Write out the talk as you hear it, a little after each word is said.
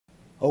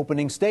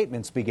Opening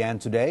statements began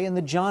today in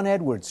the John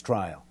Edwards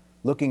trial,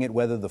 looking at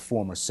whether the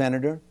former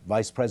senator,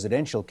 vice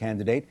presidential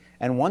candidate,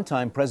 and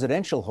one-time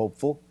presidential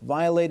hopeful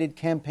violated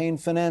campaign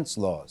finance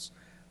laws.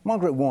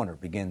 Margaret Warner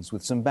begins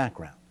with some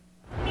background.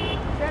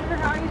 Senator,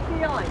 how are you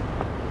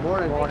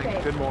feeling?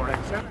 Morning. Good morning.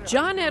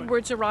 John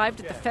Edwards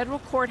arrived at the federal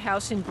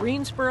courthouse in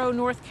Greensboro,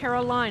 North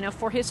Carolina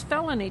for his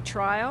felony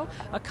trial,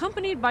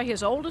 accompanied by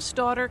his oldest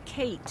daughter,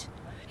 Kate.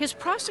 His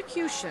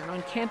prosecution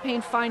on campaign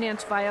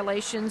finance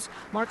violations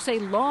marks a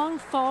long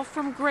fall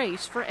from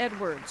grace for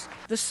Edwards,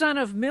 the son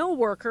of mill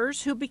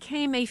workers who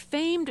became a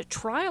famed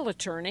trial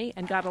attorney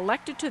and got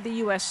elected to the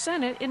U.S.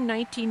 Senate in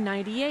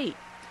 1998.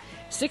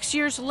 6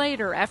 years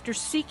later, after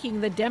seeking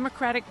the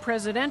Democratic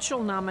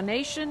presidential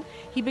nomination,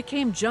 he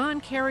became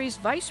John Kerry's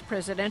vice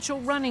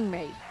presidential running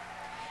mate.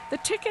 The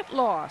ticket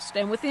lost,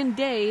 and within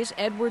days,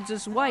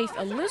 Edwards' wife,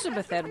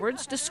 Elizabeth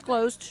Edwards,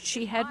 disclosed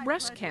she had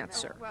breast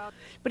cancer.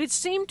 But it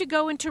seemed to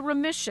go into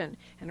remission,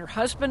 and her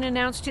husband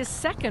announced his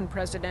second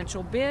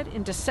presidential bid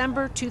in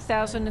December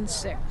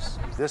 2006.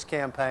 This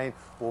campaign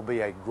will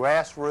be a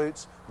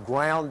grassroots,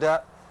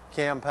 ground-up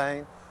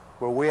campaign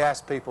where we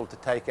ask people to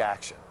take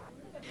action.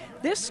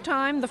 This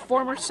time, the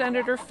former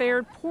senator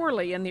fared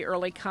poorly in the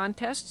early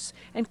contests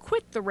and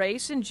quit the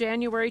race in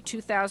January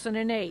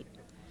 2008.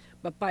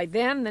 But by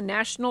then, the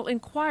National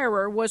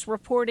Enquirer was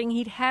reporting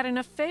he'd had an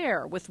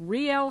affair with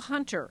Riel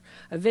Hunter,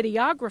 a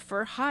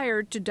videographer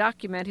hired to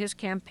document his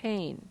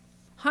campaign.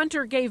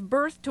 Hunter gave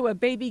birth to a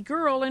baby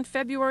girl in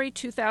February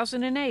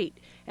 2008,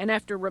 and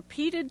after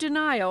repeated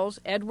denials,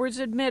 Edwards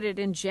admitted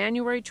in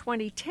January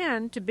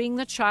 2010 to being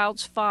the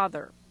child's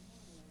father.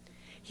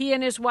 He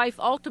and his wife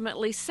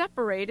ultimately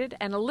separated,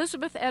 and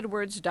Elizabeth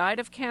Edwards died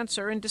of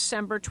cancer in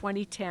December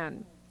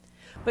 2010.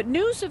 But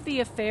news of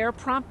the affair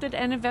prompted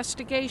an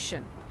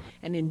investigation,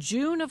 and in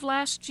June of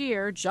last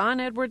year, John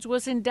Edwards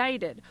was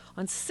indicted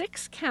on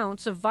 6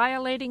 counts of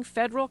violating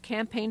federal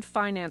campaign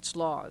finance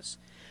laws.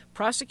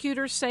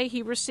 Prosecutors say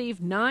he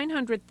received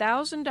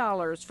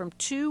 $900,000 from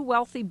 2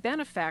 wealthy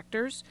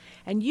benefactors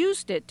and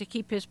used it to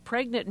keep his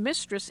pregnant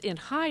mistress in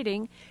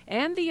hiding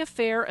and the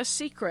affair a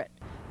secret.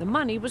 The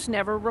money was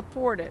never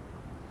reported.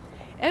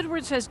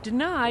 Edwards has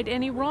denied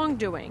any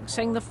wrongdoing,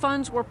 saying the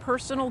funds were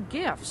personal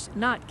gifts,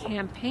 not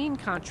campaign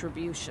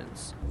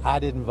contributions. I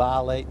didn't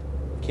violate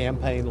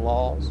campaign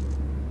laws,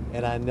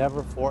 and I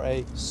never for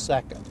a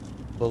second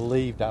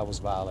believed I was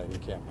violating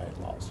campaign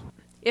laws.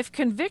 If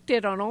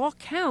convicted on all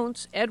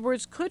counts,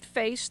 Edwards could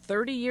face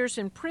 30 years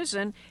in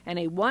prison and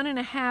a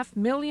 $1.5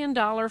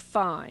 million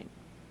fine.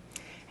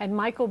 And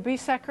Michael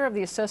Biesecker of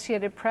the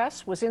Associated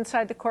Press was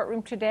inside the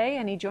courtroom today,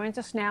 and he joins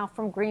us now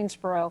from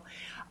Greensboro.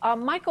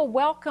 Michael,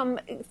 welcome.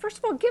 First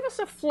of all, give us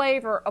a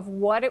flavor of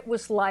what it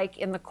was like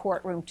in the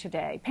courtroom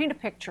today. Paint a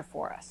picture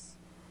for us.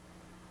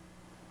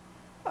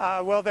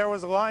 Well, there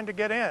was a line to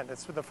get in.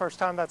 It's the first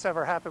time that's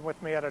ever happened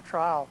with me at a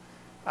trial.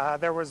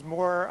 There was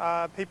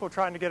more people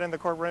trying to get in the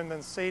courtroom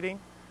than seating.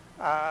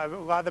 A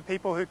lot of the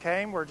people who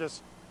came were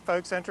just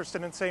folks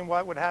interested in seeing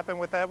what would happen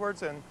with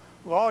Edwards, and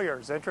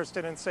lawyers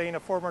interested in seeing a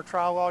former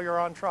trial lawyer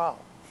on trial.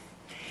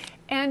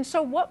 And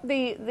so what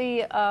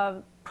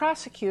the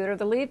prosecutor,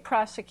 the lead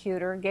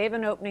prosecutor, gave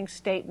an opening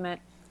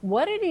statement.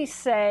 What did he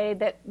say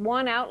that,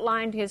 one,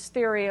 outlined his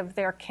theory of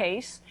their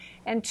case,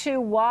 and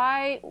 2,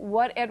 why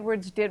what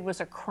Edwards did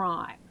was a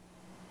crime?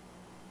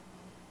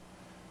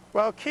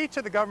 Well, key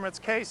to the government's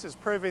case is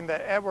proving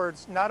that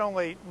Edwards not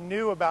only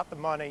knew about the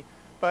money,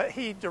 but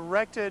he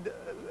directed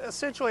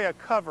essentially a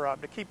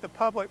cover-up to keep the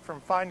public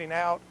from finding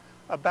out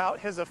about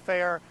his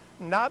affair,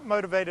 not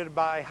motivated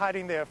by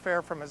hiding the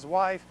affair from his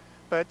wife,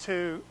 but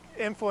to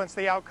influence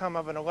the outcome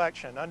of an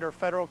election. Under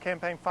federal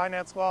campaign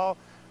finance law,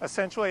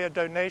 essentially a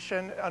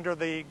donation under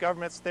the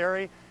government's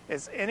theory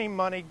is any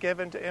money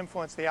given to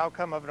influence the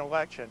outcome of an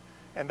election.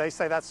 And they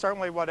say that's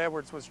certainly what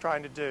Edwards was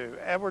trying to do.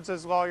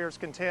 Edwards' lawyers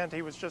contend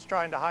he was just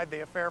trying to hide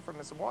the affair from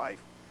his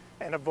wife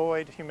and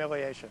avoid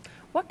humiliation.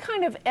 What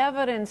kind of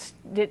evidence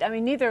did, I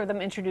mean, neither of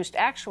them introduced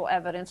actual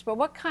evidence, but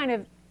what kind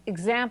of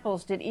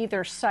examples did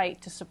either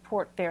cite to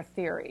support their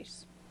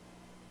theories?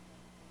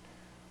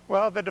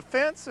 Well, the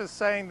defense is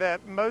saying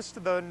that most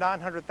of the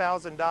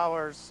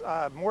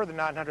 $900,000, more than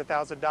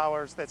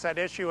 $900,000 that's at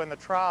issue in the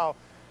trial,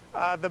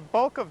 the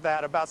bulk of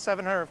that, about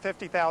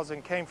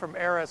 $750,000, came from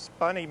heiress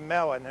Bunny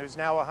Mellon, who's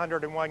now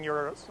 101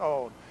 years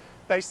old.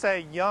 They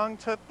say Young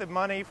took the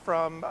money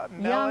from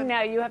Mellon. Young,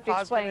 now you have to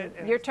explain.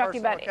 You're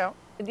talking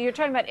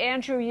about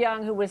Andrew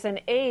Young, who was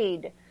an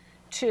aide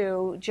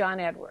to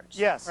John Edwards.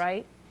 Yes.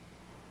 Right?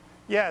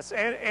 Yes,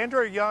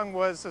 Andrew Young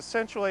was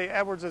essentially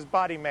Edwards'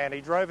 body man. He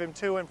drove him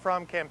to and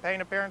from campaign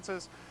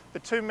appearances. The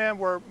 2 men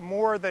were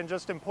more than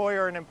just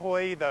employer and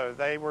employee, though.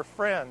 They were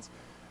friends.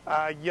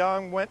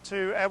 Young went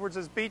to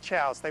Edwards' beach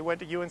house. They went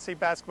to UNC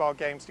basketball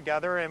games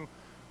together, and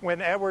when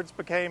Edwards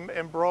became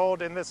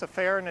embroiled in this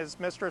affair and his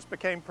mistress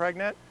became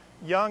pregnant,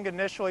 Young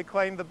initially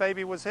claimed the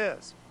baby was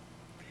his.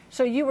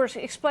 So you were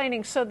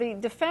explaining, so the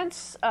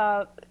defense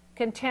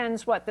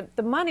contends what?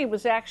 The money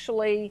was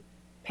actually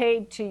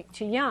paid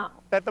to Young.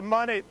 That the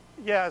money,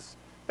 yes,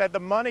 that the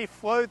money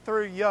flowed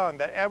through Young,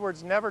 that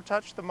Edwards never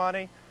touched the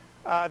money,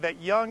 that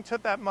Young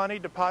took that money,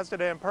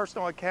 deposited it in a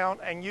personal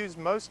account, and used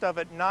most of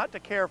it not to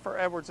care for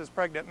Edwards'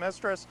 pregnant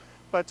mistress,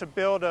 but to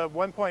build a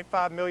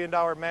 $1.5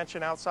 million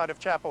mansion outside of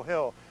Chapel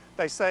Hill.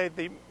 They say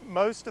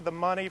most of the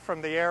money from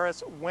the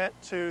heiress went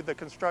to the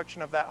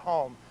construction of that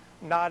home,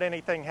 not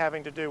anything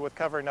having to do with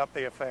covering up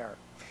the affair.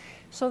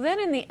 So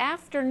then in the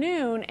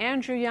afternoon,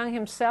 Andrew Young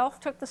himself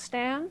took the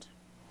stand?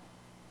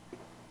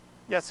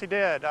 Yes, he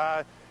did.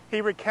 He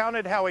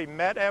recounted how he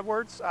met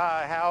Edwards,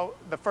 how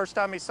the first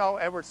time he saw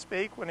Edwards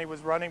speak when he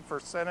was running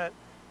for Senate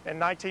in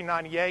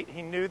 1998,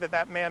 he knew that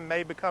that man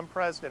may become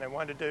president and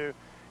wanted to do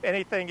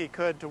anything he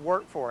could to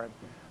work for him.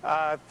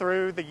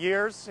 Through the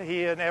years,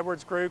 he and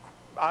Edwards grew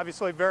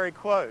obviously very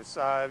close.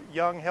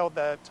 Young held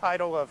the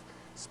title of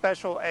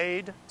special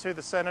aide to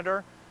the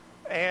senator,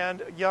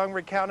 and Young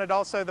recounted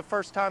also the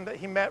first time that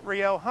he met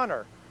Riel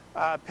Hunter,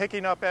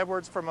 picking up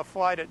Edwards from a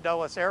flight at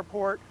Dulles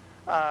Airport.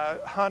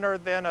 Hunter,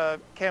 then a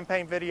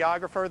campaign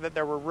videographer that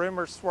there were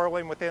rumors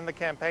swirling within the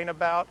campaign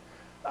about,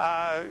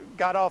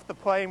 got off the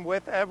plane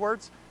with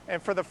Edwards,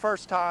 and for the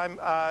first time,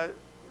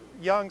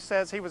 Young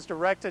says he was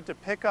directed to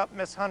pick up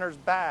Miss Hunter's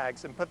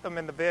bags and put them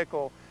in the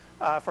vehicle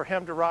for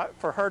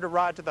her to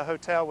ride to the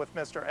hotel with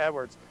Mr.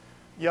 Edwards.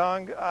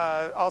 Young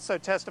also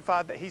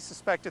testified that he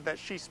suspected that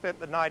she spent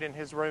the night in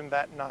his room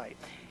that night.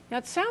 Now,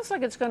 it sounds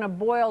like it's going to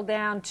boil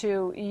down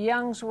to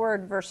Young's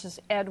word versus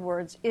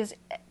Edwards.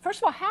 First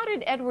of all, how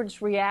did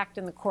Edwards react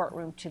in the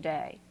courtroom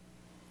today?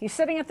 He's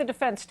sitting at the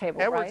defense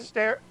table, Edwards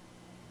right?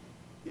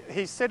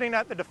 He's sitting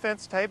at the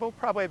defense table,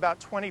 probably about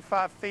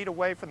 25 feet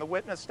away from the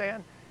witness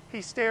stand.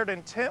 He stared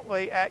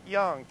intently at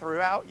Young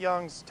throughout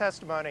Young's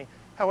testimony.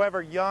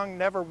 However, Young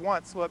never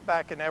once looked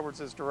back in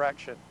Edwards'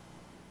 direction.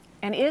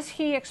 And is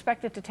he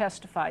expected to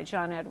testify,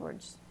 John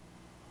Edwards?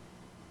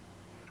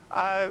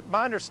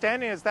 My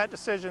understanding is that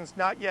decision's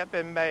not yet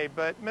been made,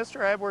 but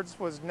Mr. Edwards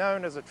was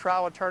known as a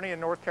trial attorney in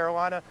North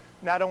Carolina,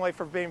 not only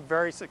for being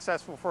very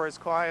successful for his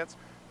clients,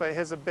 but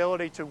his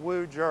ability to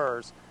woo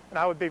jurors. And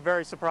I would be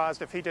very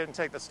surprised if he didn't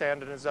take the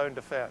stand in his own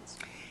defense.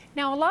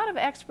 Now, a lot of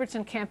experts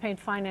in campaign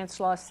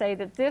finance law say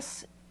that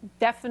this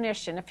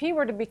definition, if he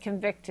were to be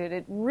convicted,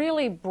 it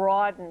really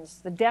broadens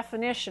the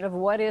definition of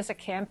what is a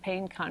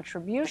campaign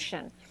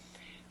contribution.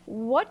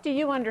 What do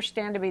you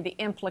understand to be the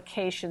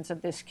implications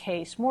of this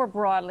case more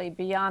broadly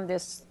beyond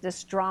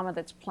this drama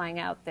that's playing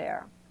out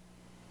there?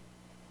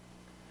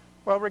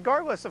 Well,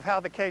 regardless of how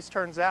the case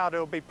turns out, it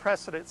will be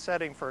precedent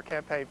setting for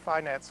campaign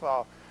finance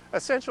law.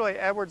 Essentially,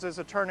 Edwards'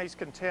 attorneys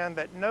contend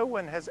that no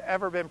one has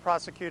ever been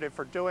prosecuted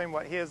for doing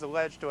what he is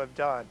alleged to have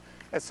done.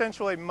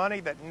 Essentially,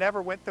 money that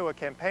never went through a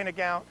campaign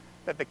account,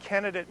 that the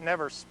candidate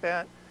never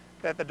spent,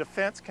 that the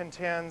defense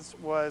contends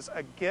was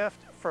a gift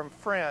from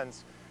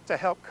friends to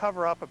help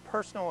cover up a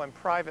personal and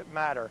private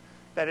matter,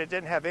 that it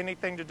didn't have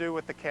anything to do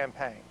with the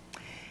campaign.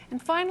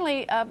 And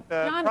finally,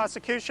 the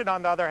prosecution,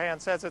 on the other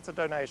hand, says it's a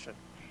donation.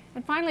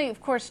 And finally, of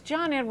course,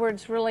 John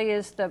Edwards really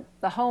is the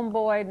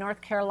homeboy,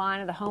 North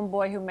Carolina, the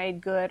homeboy who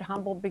made good,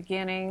 humble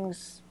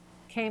beginnings,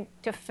 came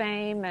to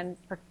fame, and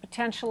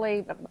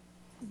potentially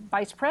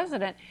vice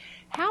president.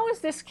 How is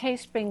this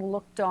case being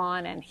looked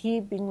on, and he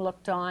being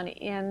looked on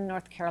in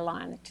North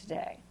Carolina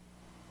today?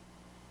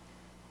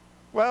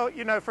 Well,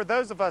 you know, for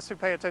those of us who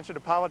pay attention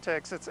to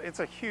politics, it's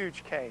a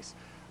huge case.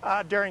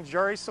 During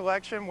jury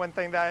selection, one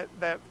thing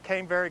that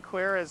came very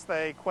clear as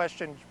they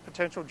questioned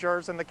potential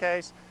jurors in the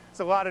case is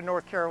a lot of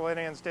North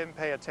Carolinians didn't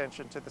pay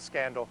attention to the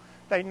scandal.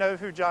 They know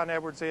who John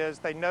Edwards is.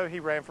 They know he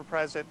ran for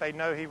president. They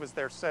know he was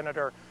their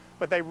senator.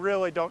 But they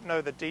really don't know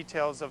the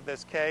details of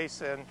this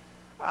case. And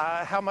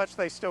how much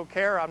they still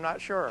care, I'm not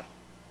sure.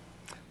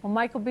 Well,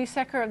 Michael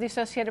Biesecker of the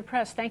Associated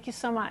Press, thank you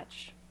so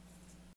much.